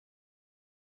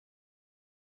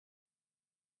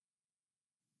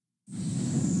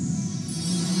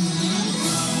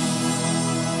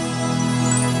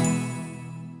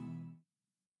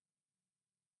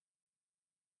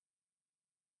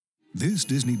This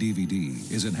Disney DVD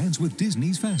is enhanced with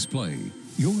Disney's FastPlay.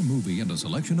 Your movie and a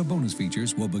selection of bonus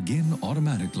features will begin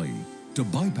automatically. To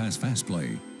bypass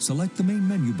FastPlay, select the main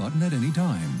menu button at any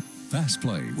time.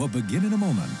 FastPlay will begin in a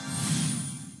moment.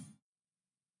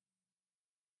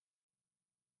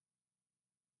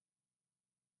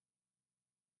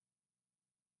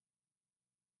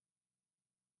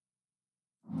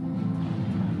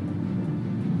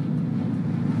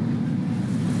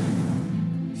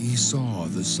 He saw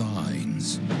the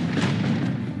signs.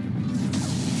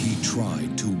 He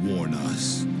tried to warn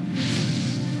us.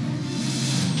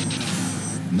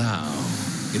 Now,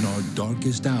 in our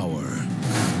darkest hour,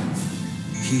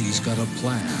 he's got a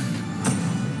plan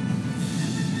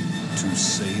to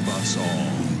save us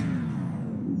all.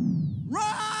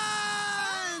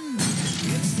 Run!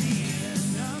 It's the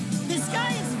end of the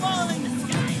sky is falling! The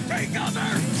sky! Take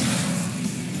cover!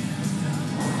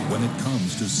 When it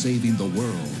comes to saving the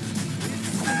world,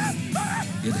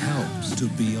 it helps to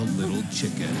be a little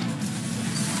chicken.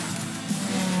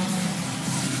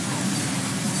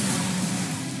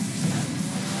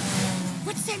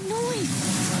 What's that noise?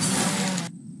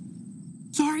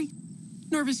 Sorry,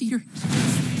 nervous eater.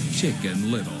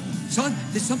 Chicken Little. Son,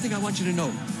 there's something I want you to know.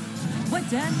 What,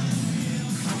 Dad?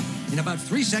 In about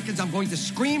 3 seconds, I'm going to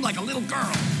scream like a little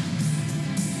girl.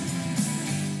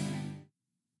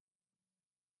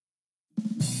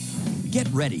 Get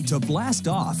ready to blast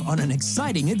off on an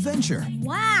exciting adventure.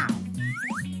 Wow!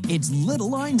 It's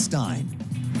Little Einstein.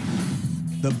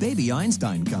 The Baby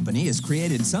Einstein Company has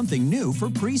created something new for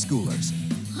preschoolers.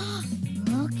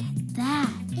 Look at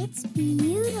that. It's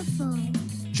beautiful.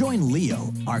 Join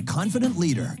Leo, our confident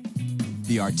leader,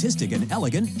 the artistic and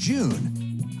elegant June,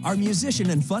 our musician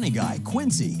and funny guy,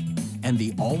 Quincy, and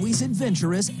the always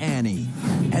adventurous Annie,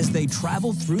 as they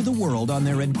travel through the world on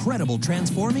their incredible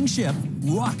transforming ship,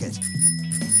 Rocket.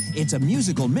 It's a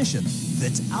musical mission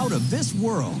that's out of this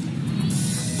world.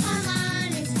 Come on,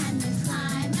 it's time to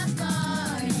climb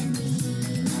aboard and be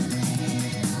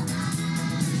a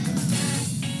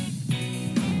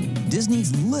little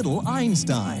Disney's Little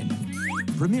Einstein.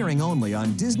 Premiering only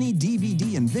on Disney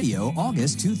DVD and video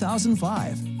August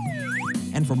 2005.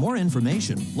 And for more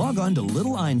information, log on to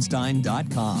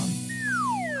littleeinstein.com.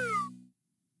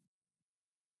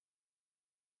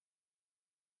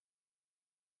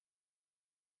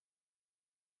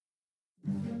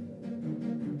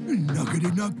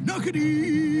 Knockety knock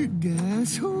knockety.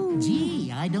 Guess who?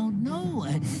 Gee, I don't know.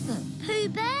 Pooh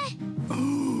Bear?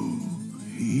 Oh,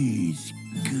 he's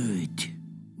good.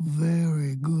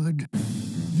 Very good.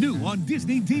 New on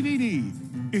Disney DVD.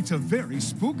 It's a very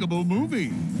spookable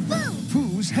movie. Pooh!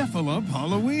 Pooh's Heffalump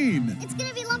Halloween. It's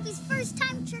gonna be Lumpy's first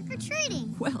time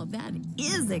trick-or-treating. Well, that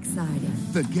is exciting.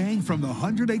 The gang from the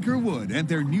 100-Acre Wood and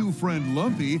their new friend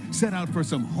Lumpy set out for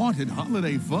some haunted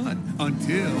holiday fun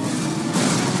until...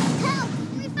 Help!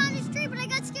 We found his tree, but I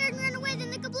got scared and ran away.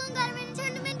 Then the kabloon got him and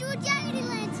turned him into a jaggedy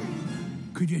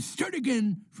lantern. Could you start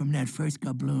again from that first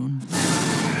kabloon?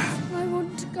 I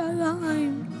want to go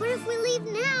home. But if we leave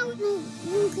now, we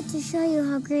won't get to show you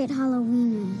how great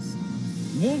Halloween is.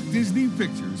 Walt Disney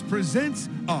Pictures presents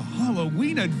a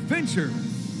Halloween adventure.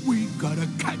 We gotta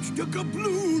catch the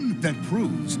kabloon that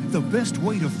proves the best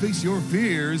way to face your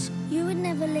fears You would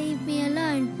never leave me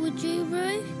alone, would you,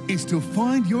 Roo? is to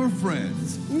find your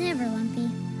friends. Never, Lumpy.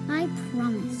 I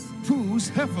promise. Pooh's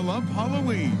Heffalump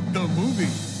Halloween, the movie,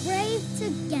 Brave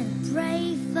together,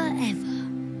 brave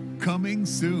forever. coming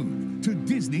soon to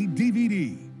Disney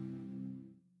DVD.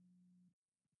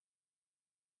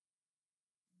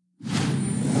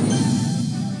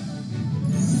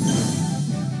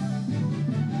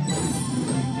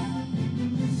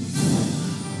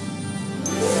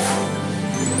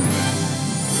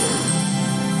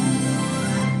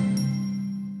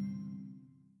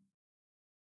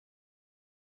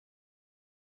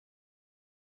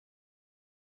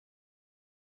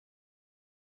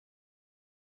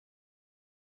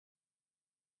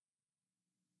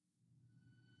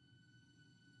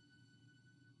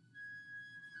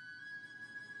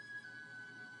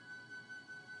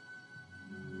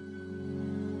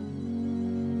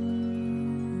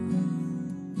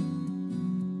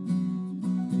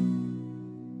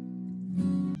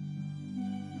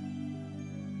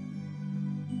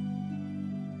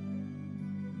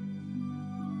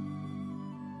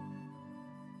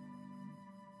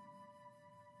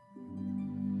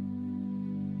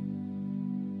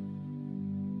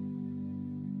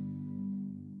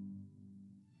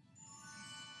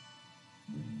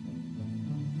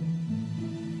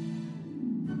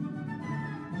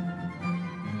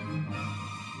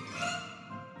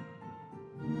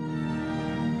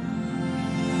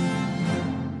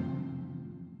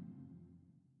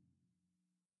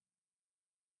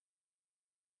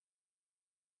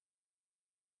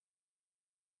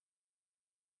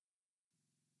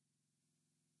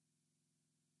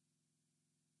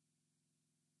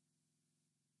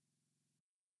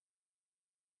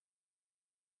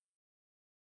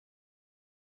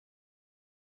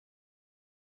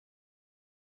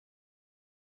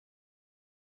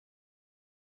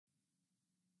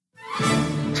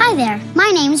 there, my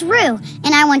name's Rue,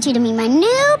 and I want you to meet my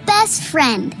new best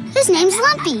friend. His name's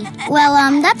Lumpy.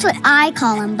 Well, that's what I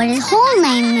call him, but his whole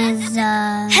name is,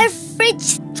 Heffalump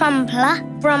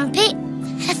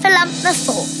the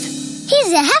Fourth.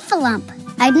 He's a Heffalump.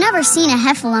 I'd never seen a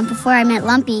Heffalump before I met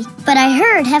Lumpy, but I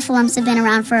heard Heffalumps have been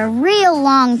around for a real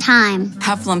long time.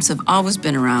 Heffalumps have always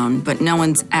been around, but no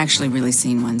one's actually really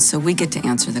seen one, so we get to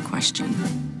answer the question.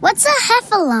 What's a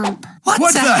Heffalump?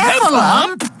 What's a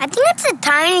Heffalump? I think it's a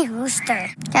tiny rooster.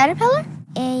 Caterpillar?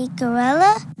 A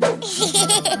gorilla?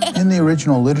 In the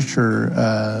original literature,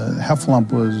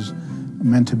 Heffalump was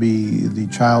meant to be the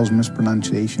child's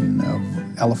mispronunciation of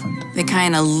elephant. They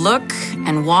kind of look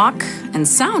and walk and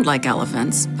sound like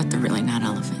elephants, but they're really not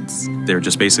elephants. They're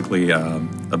just basically a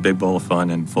big bowl of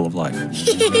fun and full of life.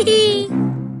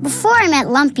 Before I met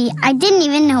Lumpy, I didn't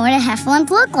even know what a Heffalump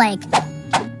looked like.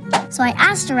 So I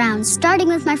asked around, starting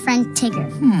with my friend Tigger.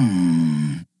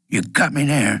 You got me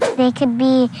there. They could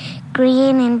be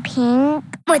green and pink,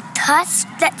 with tusks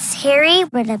that's hairy,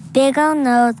 with a big old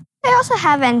nose. They also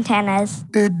have antennas.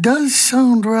 It does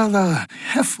sound rather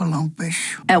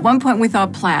Heffalumpish. At one point we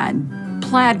thought plaid.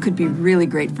 Plaid could be really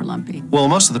great for Lumpy. Well,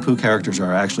 most of the Pooh characters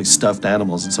are actually stuffed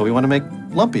animals, and so we want to make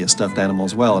Lumpy a stuffed animal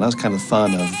as well, and that was kind of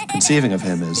fun of conceiving of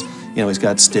him as, he's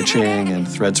got stitching and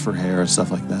threads for hair and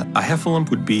stuff like that. A Heffalump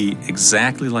would be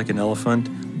exactly like an elephant,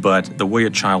 but the way a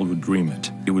child would dream it.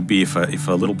 It would be if a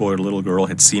little boy or a little girl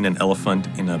had seen an elephant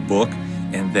in a book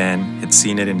and then had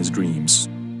seen it in his dreams.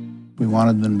 We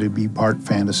wanted them to be part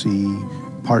fantasy,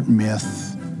 part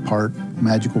myth, part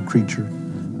magical creature.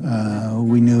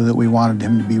 We knew that we wanted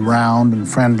him to be round and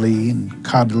friendly and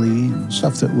cuddly and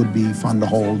stuff that would be fun to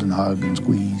hold and hug and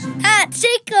squeeze.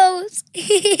 Chico's!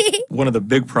 One of the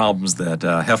big problems that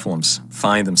Heffalumps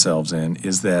find themselves in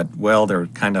is that, well, they're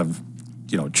kind of,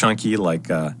 chunky like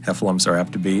Heffalumps are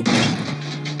apt to be.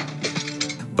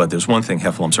 But there's one thing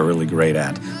Heffalumps are really great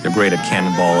at. They're great at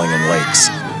cannonballing in lakes.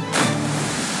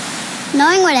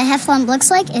 Knowing what a Heffalump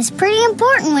looks like is pretty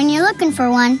important when you're looking for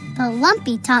one. But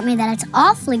Lumpy taught me that it's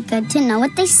awfully good to know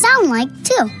what they sound like,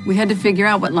 too. We had to figure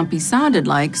out what Lumpy sounded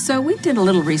like, so we did a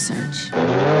little research.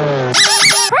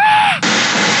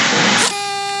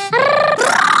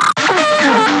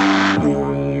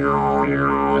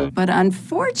 But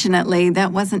unfortunately,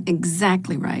 that wasn't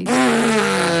exactly right.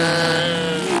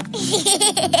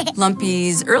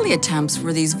 Lumpy's early attempts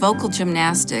were these vocal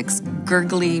gymnastics,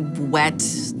 gurgly, wet,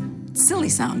 silly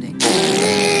sounding.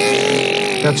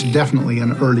 That's definitely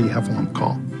an early Heffalump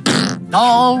call.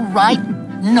 All right,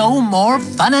 no more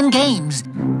fun and games.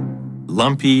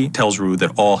 Lumpy tells Rue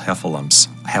that all Heffalumps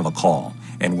have a call,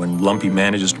 and when Lumpy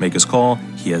manages to make his call,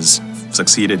 he has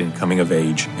succeeded in coming of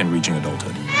age and reaching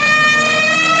adulthood.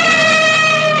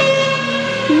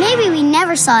 Maybe we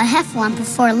never saw a Heffalump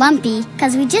before Lumpy,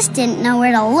 because we just didn't know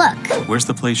where to look. Where's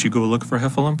the place you go look for a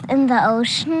Heffalump? In the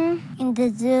ocean, in the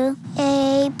zoo,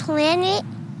 a planet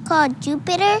called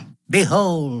Jupiter.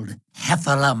 Behold,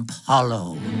 Heffalump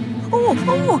Hollow.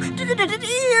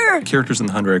 Dear! Characters in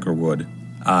the 100-Acre Wood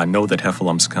know that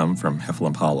Heffalumps come from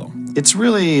Heffalump Hollow. It's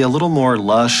really a little more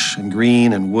lush and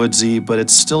green and woodsy, but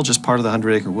it's still just part of the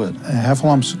 100-Acre Wood.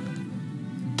 Heffalumps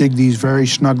dig these very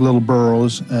snug little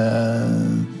burrows,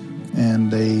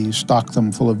 and they stock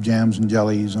them full of jams and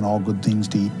jellies and all good things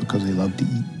to eat because they love to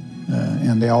eat.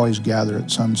 And they always gather at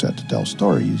sunset to tell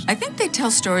stories. I think they tell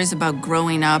stories about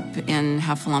growing up in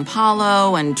Heffalump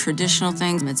Hollow and traditional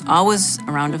things. It's always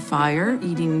around a fire,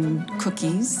 eating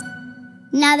cookies.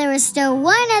 Now there was still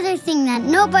one other thing that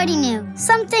nobody knew.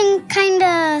 Something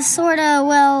kinda, sorta,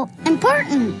 well,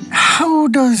 important. How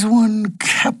does one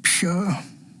capture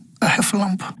a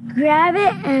Heffalump? Grab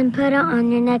it and put it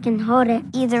on your neck and hold it,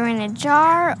 either in a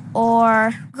jar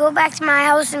or go back to my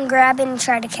house and grab it and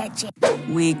try to catch it.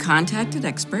 We contacted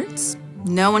experts.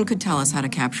 No one could tell us how to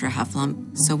capture a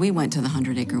Heffalump, so we went to the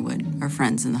 100-Acre Wood, our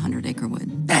friends in the 100-Acre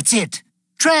Wood. That's it.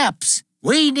 Traps.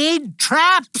 We need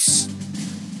traps.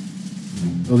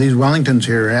 So these Wellingtons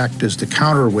here act as the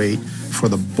counterweight for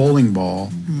the bowling ball.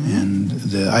 And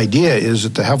the idea is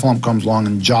that the Heffalump comes along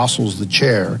and jostles the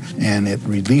chair, and it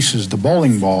releases the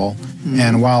bowling ball.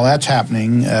 And while that's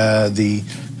happening, the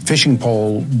fishing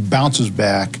pole bounces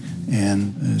back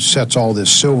and sets all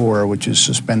this silverware, which is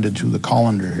suspended to the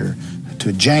colander here,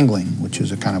 to jangling, which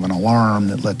is a kind of an alarm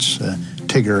that lets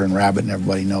Tigger and Rabbit and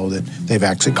everybody know that they've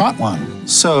actually caught one.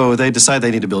 So they decide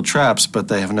they need to build traps, but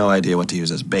they have no idea what to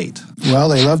use as bait. Well,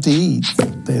 they love to eat.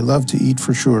 They love to eat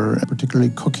for sure,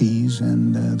 particularly cookies,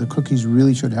 and the cookies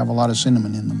really should have a lot of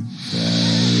cinnamon in them.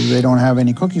 If they don't have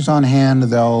any cookies on hand,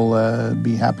 they'll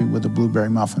be happy with a blueberry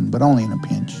muffin, but only in a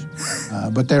pinch.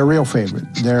 But they're a real favorite.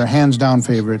 They're a hands-down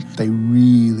favorite. They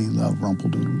really love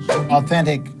Rumpledoodles.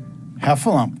 Authentic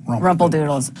Heffalump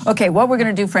Rumpledoodles. Okay, what we're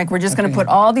going to do, Frank, we're just going to put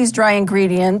all these dry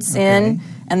ingredients in,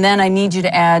 and then I need you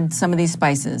to add some of these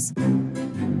spices.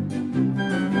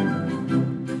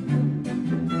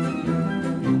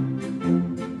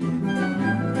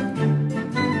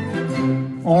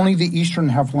 Only the eastern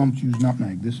Heffalumps use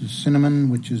nutmeg. This is cinnamon,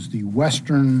 which is the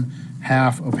western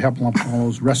half of Heffalump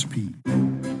Hollow's recipe.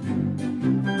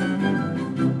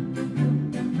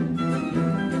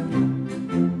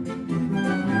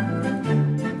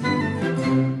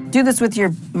 Do this with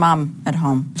your mom at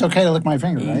home. It's okay to lick my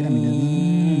finger, right? I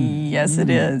mean, yes, it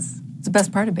is. It's the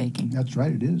best part of baking. That's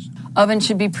right, it is. Oven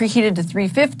should be preheated to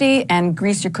 350 and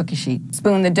grease your cookie sheet.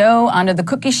 Spoon the dough onto the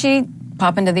cookie sheet,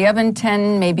 pop into the oven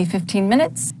 10, maybe 15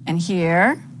 minutes. And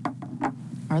here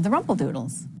are the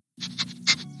Rumpledoodles.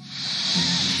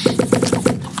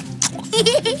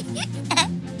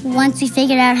 Once we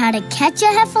figured out how to catch a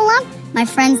Heffalump, my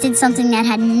friends did something that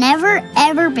had never,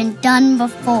 ever been done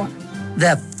before.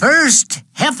 The first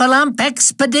Heffalump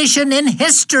expedition in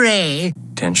history.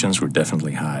 Tensions were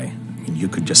definitely high. I mean, you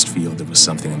could just feel there was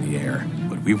something in the air.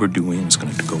 What we were doing was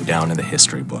going to go down in the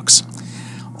history books.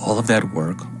 All of that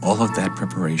work, all of that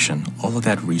preparation, all of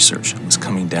that research was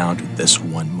coming down to this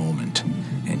one moment.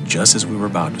 And just as we were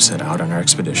about to set out on our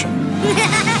expedition...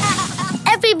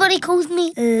 Everybody calls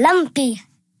me Lumpy.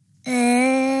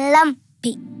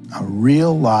 Lumpy. A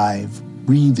real live,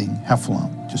 breathing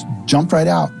Heffalump just jumped right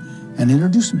out and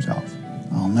introduced himself.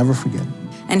 I'll never forget it.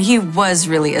 And he was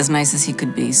really as nice as he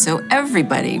could be, so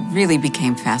everybody really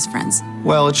became fast friends.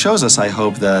 Well, it shows us, I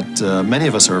hope, that many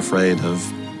of us are afraid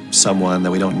of someone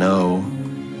that we don't know,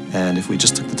 and if we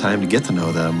just took the time to get to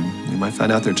know them, we might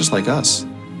find out they're just like us.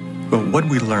 But what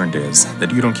we learned is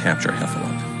that you don't capture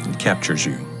Heffalump, it captures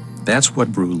you. That's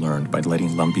what Brew learned by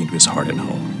letting Lumpy into his heart and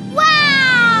home. Wow!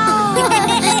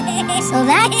 So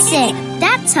that's it.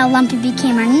 That's how Lumpy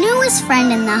became our newest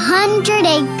friend in the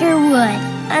 100-acre wood.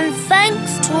 And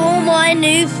thanks to all my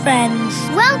new friends.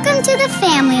 Welcome to the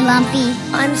family, Lumpy.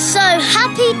 I'm so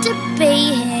happy to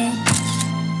be here.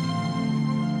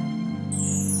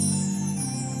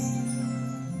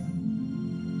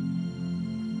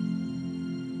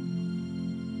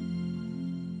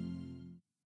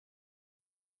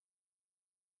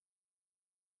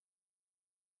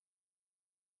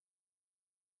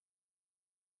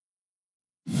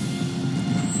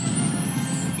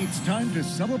 It's time to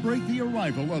celebrate the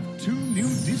arrival of 2 new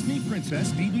Disney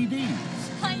Princess DVDs.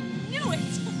 I knew it!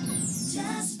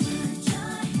 Just put your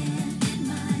hand in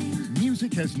mine.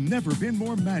 Music has never been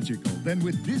more magical than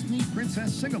with Disney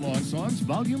Princess Sing-Along Songs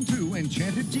Volume 2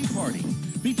 Enchanted Tea Party,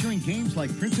 featuring games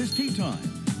like Princess Tea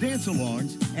Time,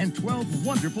 dance-alongs, and 12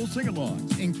 wonderful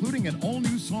sing-alongs, including an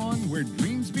all-new song, Where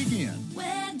Dreams Begin.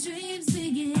 Where dreams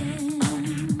begin.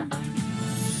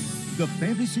 The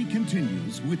fantasy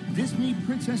continues with Disney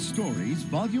Princess Stories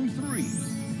Volume 3.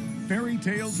 Fairy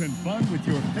tales and fun with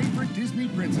your favorite Disney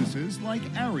princesses like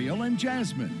Ariel and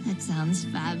Jasmine. That sounds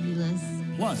fabulous.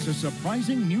 Plus a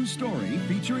surprising new story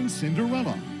featuring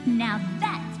Cinderella. Now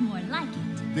that's more like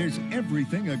it. There's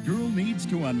everything a girl needs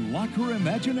to unlock her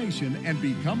imagination and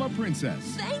become a princess.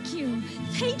 Thank you.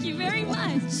 Thank you very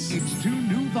much. It's 2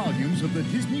 new volumes of the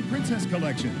Disney Princess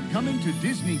Collection coming to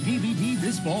Disney DVD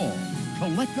this fall.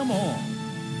 Collect them all.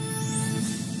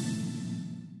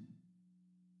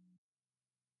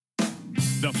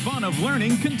 The fun of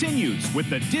learning continues with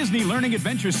the Disney Learning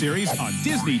Adventure Series on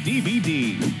Disney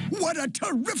DVD. What a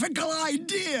terrifical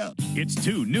idea! It's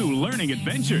 2 new learning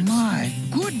adventures. My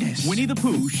goodness! Winnie the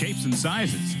Pooh, Shapes and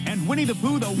Sizes, and Winnie the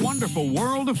Pooh, The Wonderful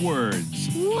World of Words.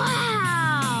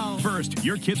 Wow! First,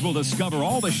 your kids will discover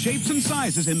all the shapes and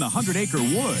sizes in the 100-acre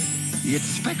wood. It's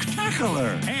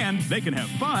spectacular! And they can have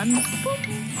fun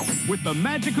with the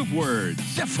magic of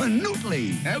words.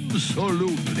 Definitely!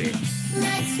 Absolutely!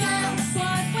 Let's go!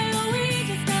 What will we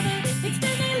discover? It's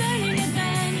Disney Learning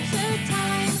Adventure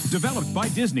Time! Developed by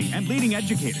Disney and leading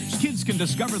educators, kids can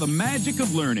discover the magic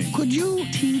of learning. Could you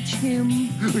teach him?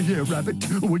 Yeah,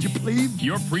 Rabbit, would you please?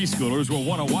 Your preschoolers will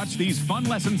want to watch these fun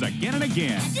lessons again and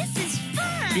again. This is fun!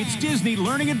 It's Disney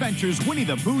Learning Adventures, Winnie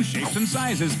the Pooh, Shapes and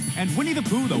Sizes, and Winnie the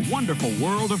Pooh, The Wonderful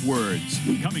World of Words.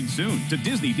 Coming soon to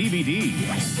Disney DVD.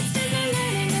 It's Disney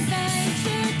Learning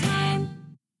Adventure Time!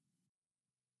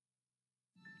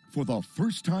 For the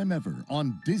first time ever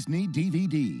on Disney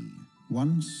DVD.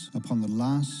 Once upon the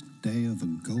last day of a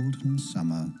golden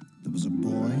summer, there was a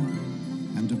boy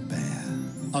and a bear.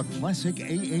 A classic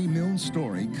A.A. Milne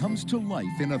story comes to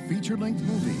life in a feature-length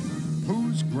movie.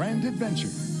 Pooh's Grand Adventure,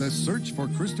 The Search for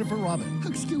Christopher Robin.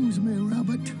 Excuse me,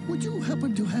 Rabbit. Would you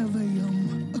happen to have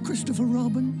a Christopher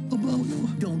Robin, about you.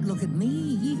 Don't look at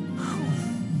me.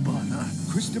 Bana,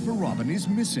 Christopher Robin is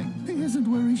missing. He isn't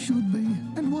where he should be,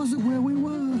 and wasn't where we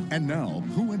were. And now,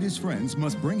 Pooh and his friends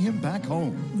must bring him back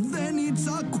home. Then it's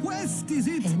a quest, is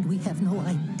it? And we have no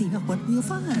idea what we'll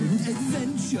find.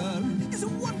 Adventure is a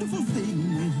wonderful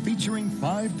thing. Featuring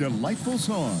 5 delightful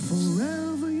songs.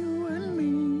 Forever you and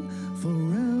me,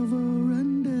 forever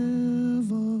and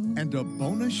ever. And a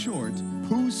bonus short,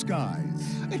 Pooh Skies.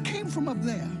 It came from up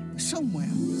there, somewhere.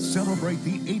 Celebrate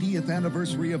the 80th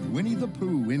anniversary of Winnie the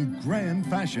Pooh in grand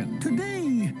fashion.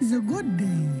 Today is a good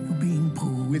day for being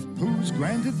Pooh. With Pooh's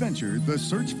Grand Adventure, The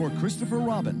Search for Christopher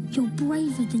Robin. You're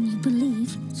braver than you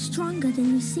believe, stronger than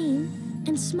you seem,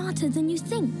 and smarter than you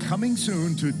think. Coming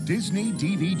soon to Disney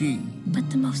DVD. But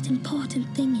the most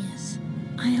important thing is,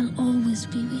 I'll always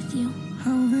be with you.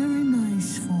 How very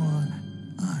nice for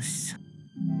us.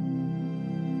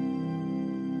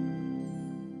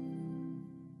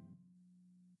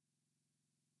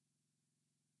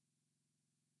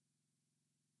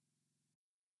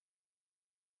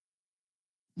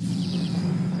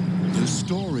 The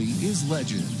story is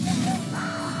legend.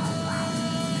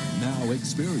 Now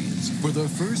experience, for the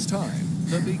first time,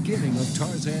 the beginning of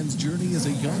Tarzan's journey as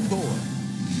a young boy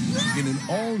in an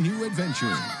all-new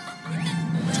adventure.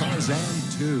 Tarzan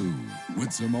 2,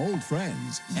 with some old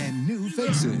friends and new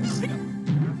faces.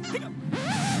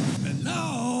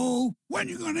 Hello? When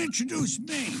you gonna introduce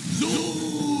me?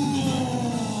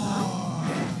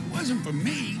 Wasn't for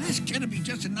me. This kid'd be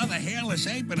just another hairless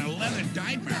ape in a leather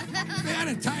diaper. They had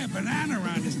to tie a banana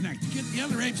around his neck to get the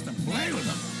other apes to play with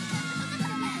him.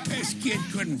 This kid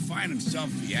couldn't find himself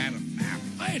if he had a map.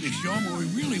 I had to show him where he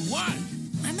really was.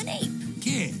 I'm an ape.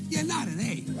 Kid, you're not an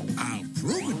ape. I'll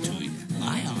prove it to you.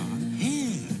 My arm,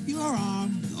 here. Your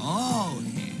arm, no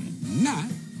hair. Not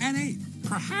an ape.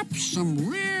 Perhaps some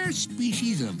rare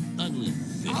species of ugly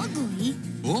fish. Ugly?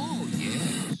 Oh,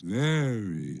 yes.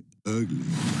 Very ugly.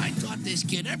 I taught this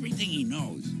kid everything he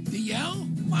knows. The yell?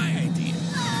 My idea.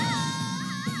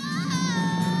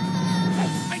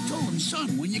 I told him,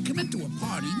 son, when you come into a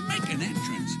party, make an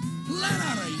entrance. Let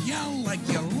out a yell like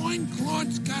your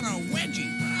loincloth's got a wedgie.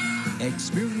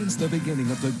 Experience the beginning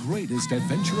of the greatest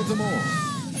adventure of them all.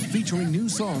 Featuring new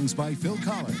songs by Phil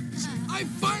Collins. I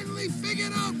finally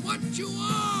figured out what you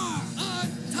are! A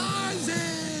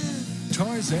Tarzan!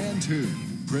 Tarzan 2,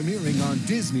 premiering on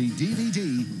Disney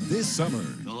DVD this summer.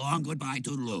 So long, goodbye,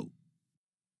 toodaloo.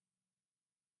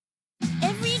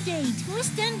 Every day,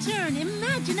 twist and turn,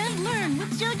 imagine and learn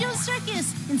with JoJo's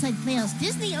Circus inside Playhouse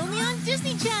Disney, only on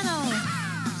Disney Channel.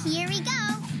 Here we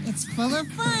go. It's full of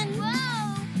fun. Whoa!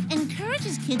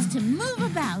 Encourages kids to move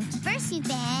about. First you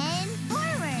bend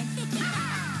forward.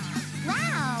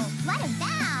 Wow, what a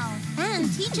bow.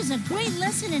 And teaches a great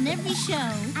lesson in every show.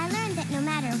 I learned that no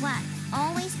matter what,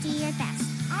 always do your best.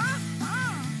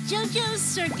 JoJo's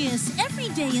Circus, every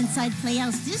day inside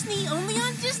Playhouse Disney, only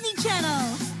on Disney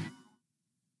Channel.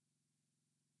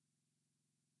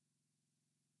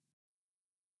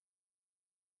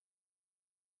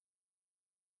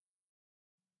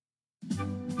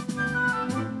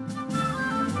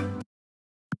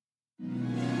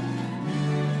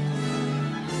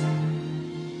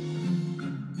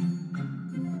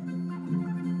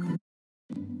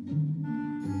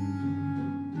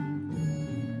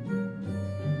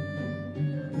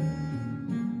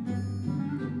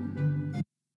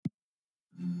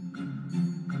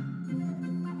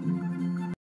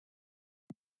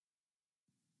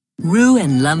 Roo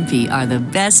and Lumpy are the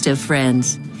best of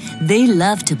friends. They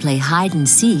love to play hide and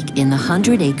seek in the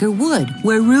 100-acre wood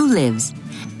where Roo lives,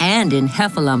 and in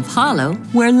Heffalump Hollow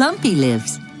where Lumpy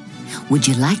lives. Would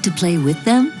you like to play with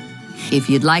them? If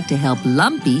you'd like to help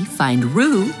Lumpy find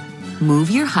Roo, move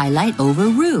your highlight over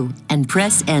Roo and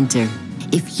press Enter.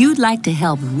 If you'd like to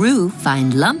help Roo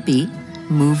find Lumpy,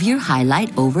 move your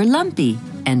highlight over Lumpy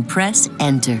and press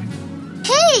Enter.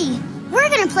 Hey, we're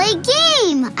gonna play a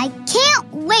game. I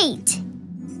can't wait.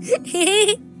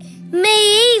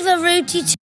 Me either, Rooty.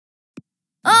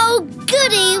 Oh,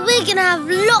 goody, we're gonna have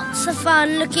lots of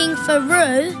fun looking for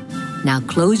Roo. Now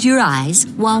close your eyes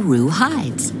while Roo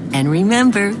hides. And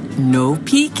remember, no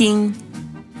peeking.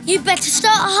 You better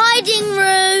start hiding,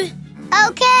 Roo.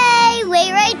 Okay,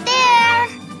 wait right there.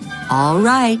 All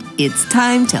right, it's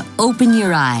time to open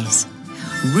your eyes.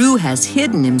 Roo has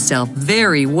hidden himself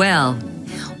very well.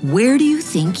 Where do you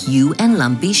think you and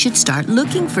Lumpy should start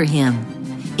looking for him?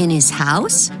 In his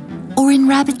house or in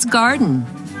Rabbit's garden?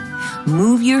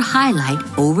 Move your highlight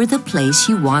over the place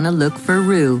you want to look for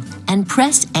Roo and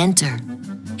press Enter.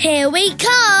 Here we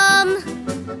come!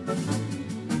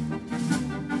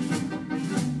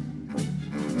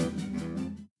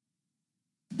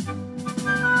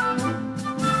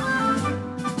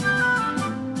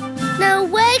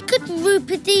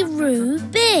 the Roo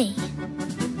be?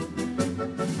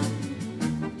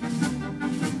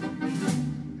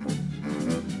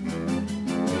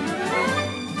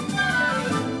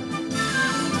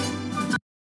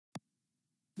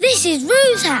 This is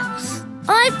Roo's house.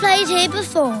 I've played here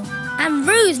before, and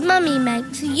Roo's mummy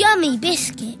makes yummy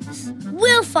biscuits.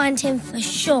 We'll find him for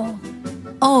sure.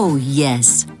 Oh,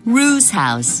 yes, Roo's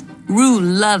house. Roo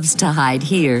loves to hide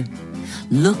here.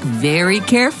 Look very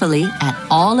carefully at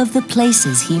all of the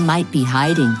places he might be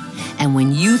hiding. And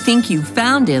when you think you've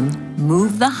found him,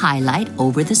 move the highlight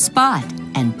over the spot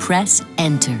and press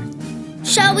Enter.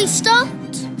 Shall we start?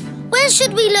 Where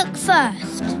should we look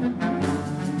first?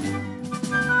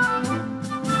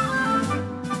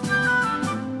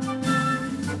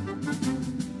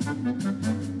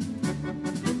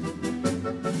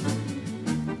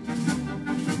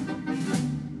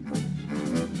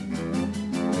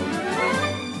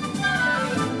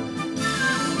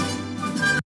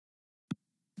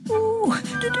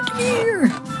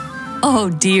 Oh,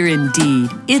 dear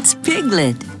indeed, it's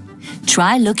Piglet.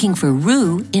 Try looking for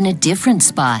Roo in a different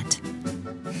spot.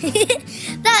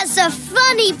 That's a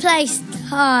funny place to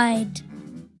hide.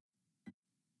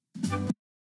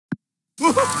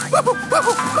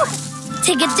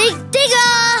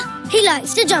 Tig-a-dig-digger! He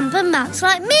likes to jump and bounce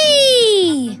like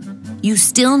me! You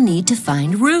still need to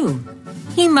find Roo.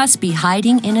 He must be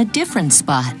hiding in a different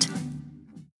spot.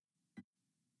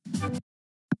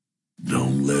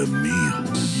 Don't let me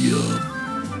hold you up.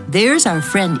 There's our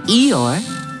friend Eeyore,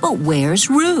 but where's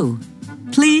Roo?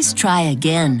 Please try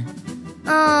again.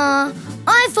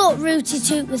 I thought Rooty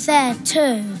Toot was there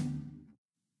too.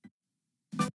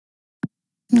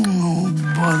 Oh,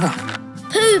 bother.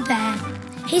 Pooh Bear.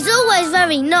 He's always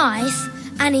very nice,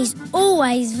 and he's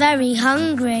always very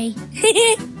hungry.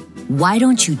 Why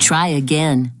don't you try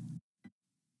again?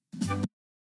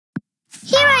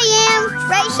 Here I am,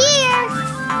 right here.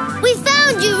 We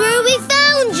found you, Roo, we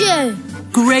found you.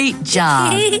 Great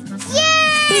job. Yay!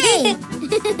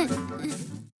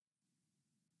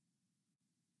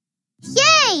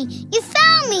 Yay! You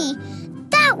found me!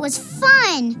 That was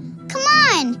fun! Come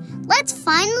on, let's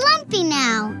find Lumpy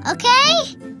now,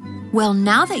 okay? Well,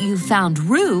 now that you've found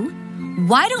Roo,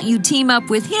 why don't you team up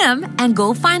with him and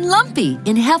go find Lumpy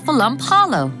in Heffalump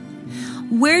Hollow?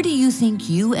 Where do you think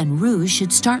you and Roo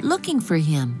should start looking for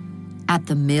him? At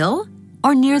the mill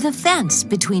or near the fence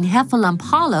between Heffalump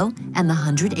Hollow and the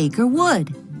 100-acre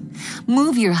wood?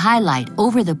 Move your highlight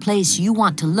over the place you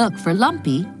want to look for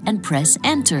Lumpy and press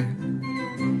Enter.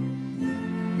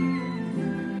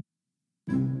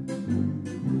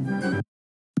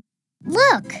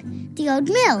 Look, the old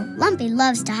mill. Lumpy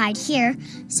loves to hide here,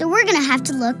 so we're gonna have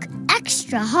to look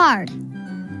extra hard.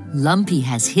 Lumpy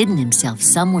has hidden himself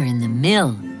somewhere in the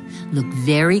mill. Look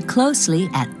very closely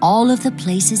at all of the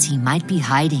places he might be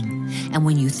hiding. And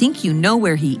when you think you know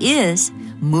where he is,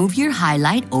 move your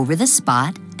highlight over the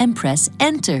spot and press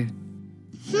Enter.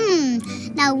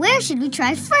 Now where should we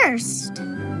try first?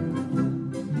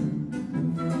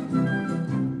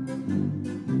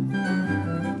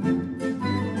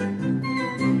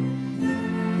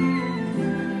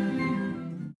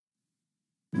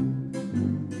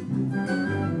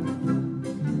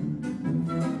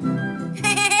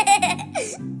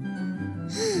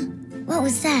 What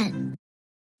was that?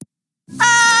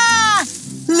 Ah!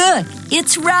 Look,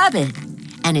 it's Rabbit.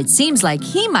 And it seems like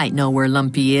he might know where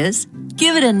Lumpy is.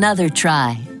 Give it another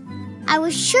try. I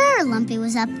was sure Lumpy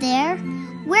was up there.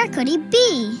 Where could he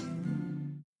be?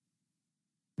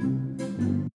 You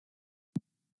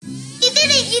did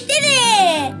it! You did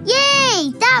it!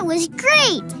 Yay! That was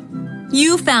great!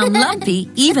 You found Lumpy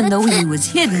even though he was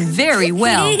hidden very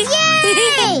well.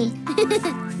 Yay!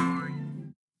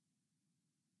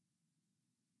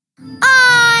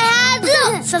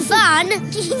 Lots of fun.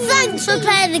 Thanks for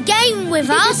playing the game with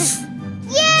us.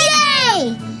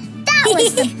 Yay! That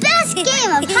was the best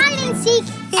game of hide and seek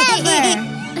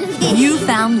ever. You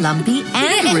found Lumpy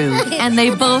and Roo, and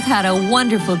they both had a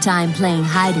wonderful time playing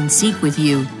hide and seek with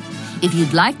you. If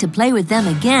you'd like to play with them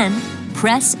again,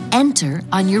 press Enter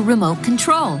on your remote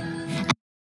control.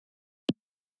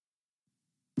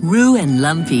 Roo and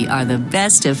Lumpy are the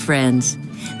best of friends.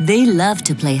 They love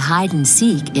to play hide and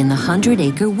seek in the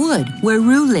 100-acre wood where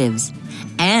Roo lives,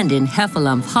 and in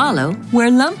Heffalump Hollow where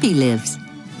Lumpy lives.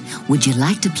 Would you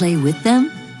like to play with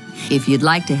them? If you'd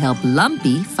like to help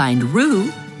Lumpy find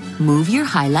Roo, move your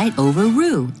highlight over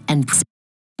Roo and...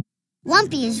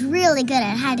 Lumpy is really good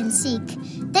at hide and seek.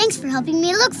 Thanks for helping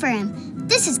me look for him.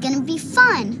 This is going to be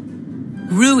fun.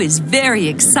 Roo is very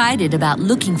excited about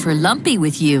looking for Lumpy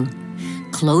with you.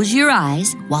 Close your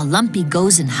eyes while Lumpy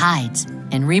goes and hides.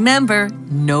 And remember,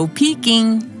 no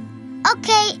peeking.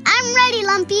 Okay, I'm ready,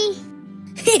 Lumpy.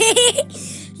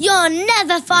 You'll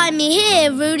never find me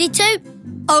here, Rudy Toot.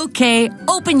 Okay,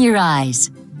 open your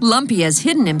eyes. Lumpy has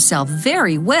hidden himself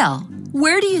very well.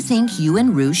 Where do you think you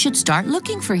and Roo should start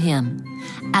looking for him?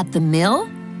 At the mill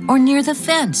or near the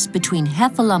fence between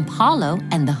Heffalump Hollow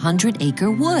and the 100-acre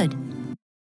wood?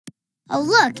 Oh,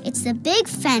 look, it's the big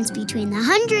fence between the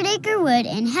 100-acre wood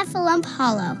and Heffalump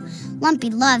Hollow. Lumpy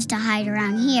loves to hide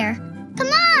around here. Come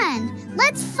on,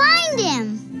 let's find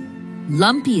him.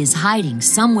 Lumpy is hiding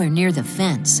somewhere near the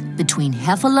fence between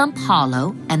Heffalump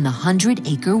Hollow and the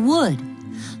 100-acre wood.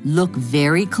 Look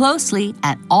very closely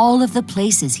at all of the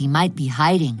places he might be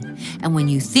hiding. And when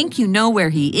you think you know where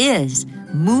he is,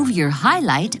 move your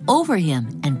highlight over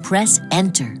him and press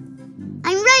Enter.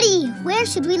 I'm ready. Where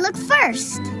should we look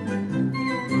first?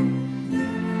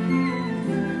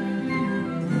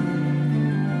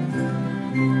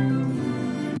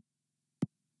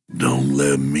 Don't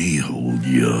let me hold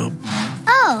you up.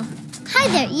 Oh, hi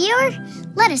there,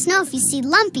 Eeyore. Let us know if you see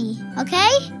Lumpy, okay?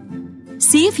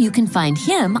 See if you can find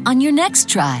him on your next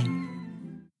try.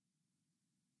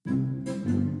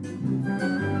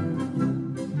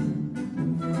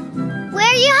 Where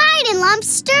are you hiding,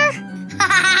 Lumpster?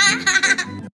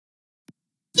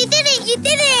 You did it! You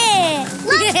did it!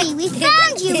 Lumpy, we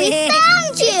found you! We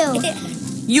found you!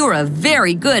 You're a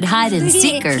very good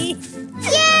hide-and-seeker. Yay!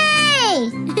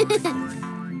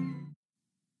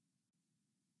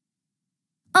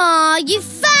 Aw, you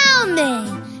found me!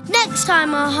 Next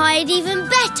time I'll hide even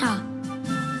better.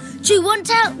 Do you want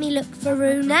to help me look for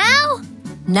Roo now?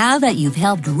 Now that you've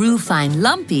helped Roo find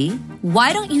Lumpy,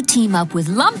 why don't you team up with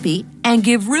Lumpy and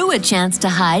give Roo a chance to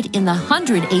hide in the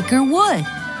 100-acre wood?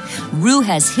 Roo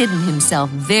has hidden himself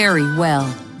very well.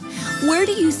 Where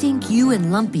do you think you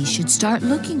and Lumpy should start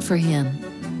looking for him?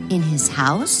 In his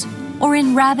house or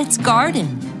in Rabbit's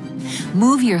garden?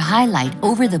 Move your highlight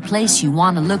over the place you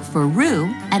want to look for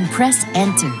Roo and press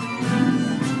Enter.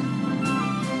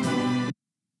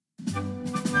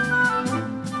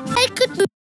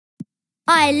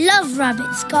 I love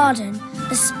Rabbit's garden,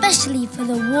 especially for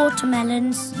the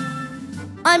watermelons.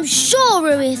 I'm sure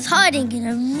Roo is hiding in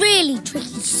a really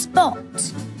tricky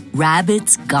spot.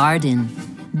 Rabbit's garden.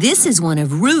 This is one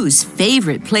of Roo's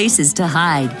favorite places to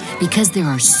hide because there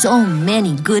are so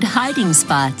many good hiding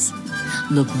spots.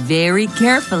 Look very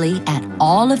carefully at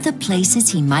all of the places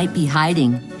he might be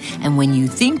hiding. And when you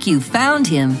think you've found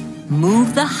him,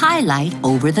 move the highlight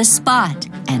over the spot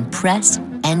and press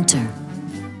Enter.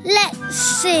 Let's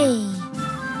see.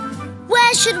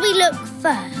 Where should we look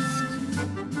first?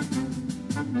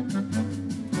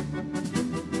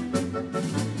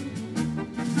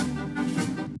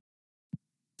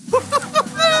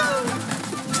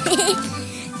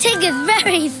 Tig is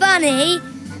very funny.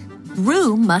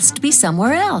 Roo must be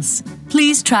somewhere else.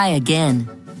 Please try again.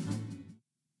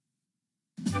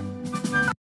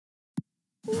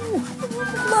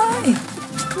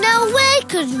 Now where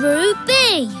could Roo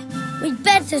be? We'd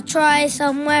better try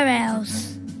somewhere else.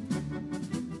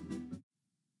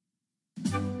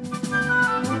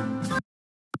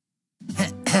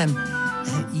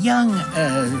 Young,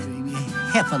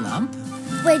 Heffalump?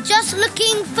 We're just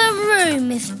looking for Roo,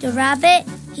 Mr. Rabbit.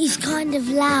 He's kind of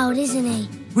loud, isn't he?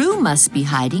 Roo must be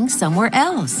hiding somewhere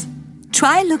else.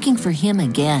 Try looking for him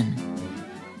again.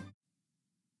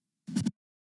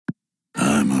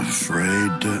 I'm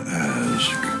afraid to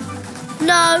ask.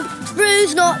 No,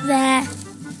 Roo's not there.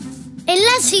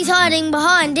 Unless he's hiding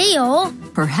behind Eeyore.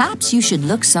 Perhaps you should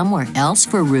look somewhere else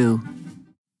for Roo.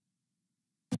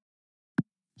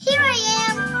 Here I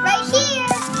am, right here.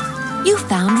 You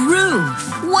found Roo.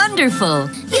 Wonderful.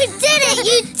 You did it!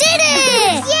 You did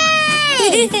it!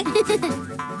 Yay!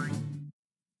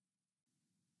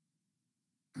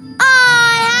 I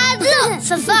had lots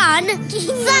of fun.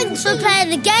 Thanks for playing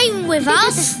the game with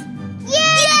us.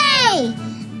 Yay!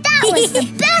 That was the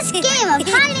best game of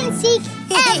hide-and-seek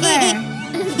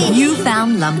ever. You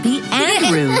found Lumpy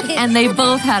and Roo, and they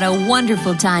both had a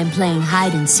wonderful time playing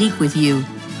hide-and-seek with you.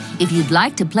 If you'd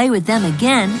like to play with them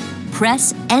again,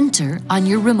 press Enter on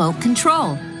your remote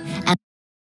control.